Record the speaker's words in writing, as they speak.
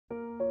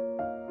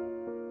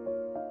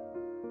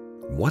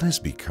What has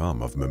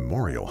become of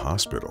Memorial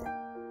Hospital?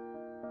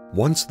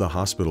 Once the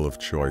hospital of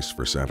choice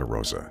for Santa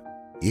Rosa,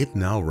 it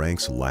now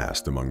ranks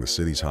last among the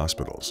city's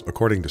hospitals,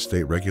 according to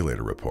state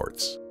regulator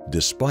reports,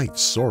 despite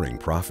soaring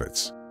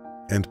profits,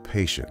 and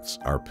patients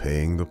are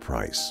paying the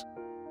price.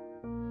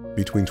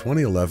 Between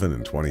 2011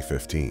 and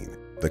 2015,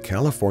 the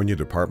California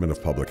Department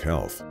of Public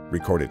Health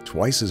recorded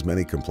twice as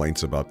many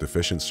complaints about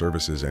deficient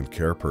services and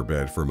care per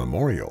bed for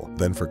Memorial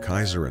than for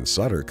Kaiser and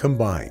Sutter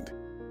combined,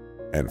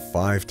 and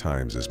 5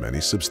 times as many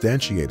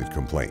substantiated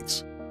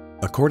complaints.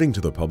 According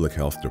to the Public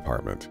Health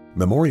Department,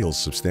 Memorial's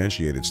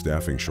substantiated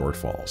staffing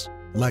shortfalls,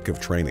 lack of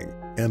training,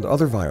 and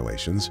other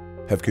violations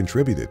have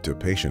contributed to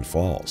patient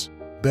falls,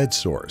 bed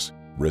sores,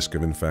 risk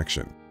of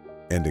infection,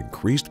 and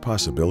increased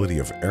possibility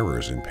of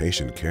errors in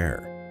patient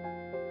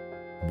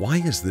care. Why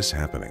is this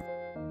happening?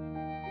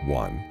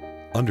 1.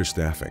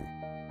 Understaffing.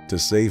 To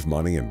save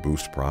money and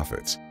boost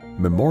profits,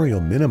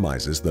 Memorial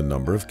minimizes the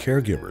number of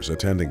caregivers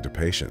attending to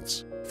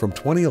patients. From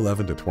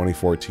 2011 to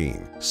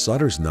 2014,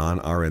 Sutter's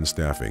non-RN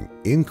staffing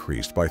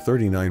increased by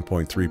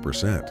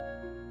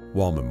 39.3%,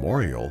 while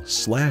Memorial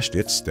slashed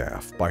its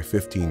staff by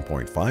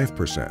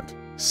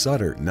 15.5%.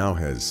 Sutter now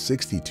has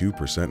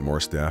 62% more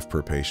staff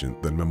per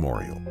patient than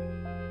Memorial.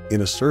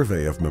 In a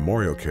survey of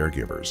Memorial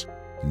caregivers,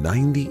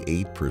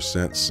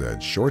 98%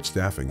 said short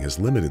staffing has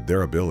limited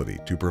their ability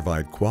to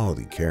provide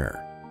quality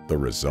care. The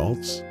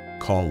results?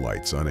 Call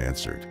lights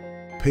unanswered.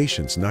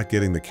 Patients not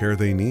getting the care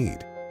they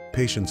need.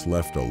 Patients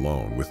left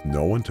alone with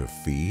no one to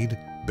feed,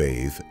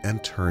 bathe,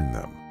 and turn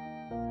them.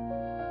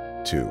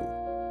 2.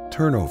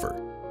 Turnover.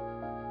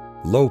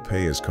 Low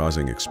pay is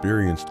causing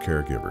experienced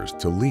caregivers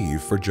to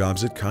leave for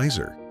jobs at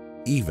Kaiser,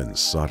 even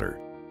Sutter.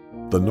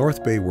 The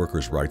North Bay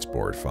Workers' Rights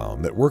Board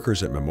found that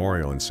workers at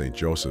Memorial and St.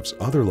 Joseph's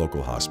other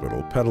local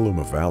hospital,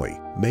 Petaluma Valley,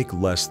 make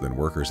less than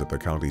workers at the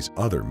county's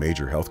other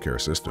major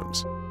healthcare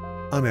systems.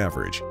 On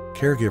average,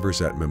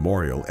 caregivers at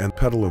Memorial and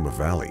Petaluma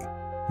Valley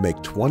make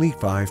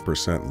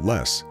 25%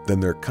 less than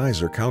their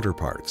Kaiser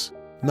counterparts,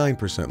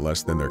 9%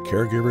 less than their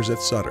caregivers at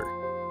Sutter,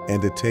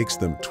 and it takes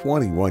them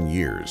 21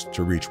 years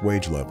to reach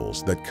wage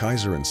levels that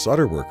Kaiser and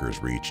Sutter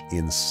workers reach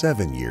in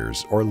 7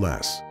 years or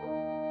less.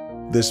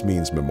 This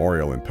means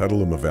Memorial and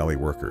Petaluma Valley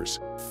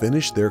workers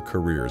finish their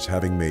careers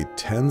having made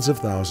tens of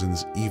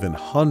thousands, even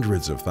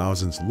hundreds of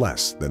thousands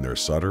less than their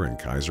Sutter and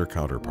Kaiser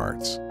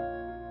counterparts.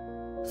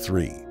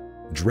 3.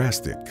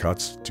 Drastic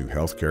cuts to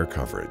healthcare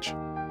coverage.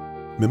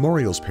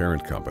 Memorial's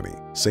parent company,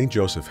 St.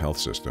 Joseph Health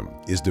System,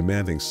 is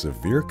demanding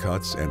severe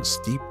cuts and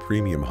steep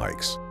premium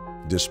hikes,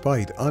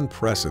 despite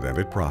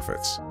unprecedented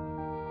profits.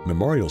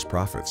 Memorial's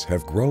profits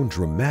have grown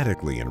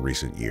dramatically in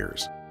recent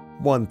years,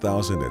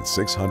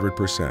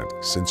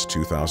 1,600% since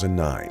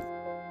 2009.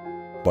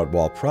 But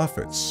while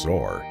profits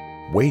soar,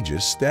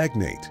 wages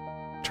stagnate,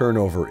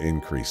 turnover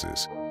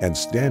increases, and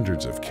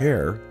standards of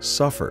care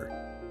suffer,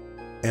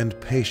 and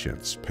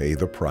patients pay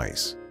the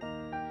price.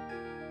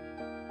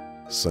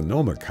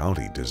 Sonoma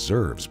County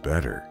deserves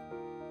better.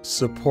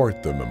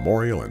 Support the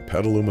Memorial and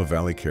Petaluma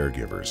Valley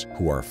caregivers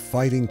who are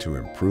fighting to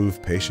improve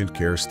patient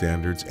care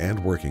standards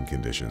and working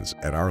conditions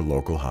at our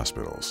local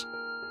hospitals.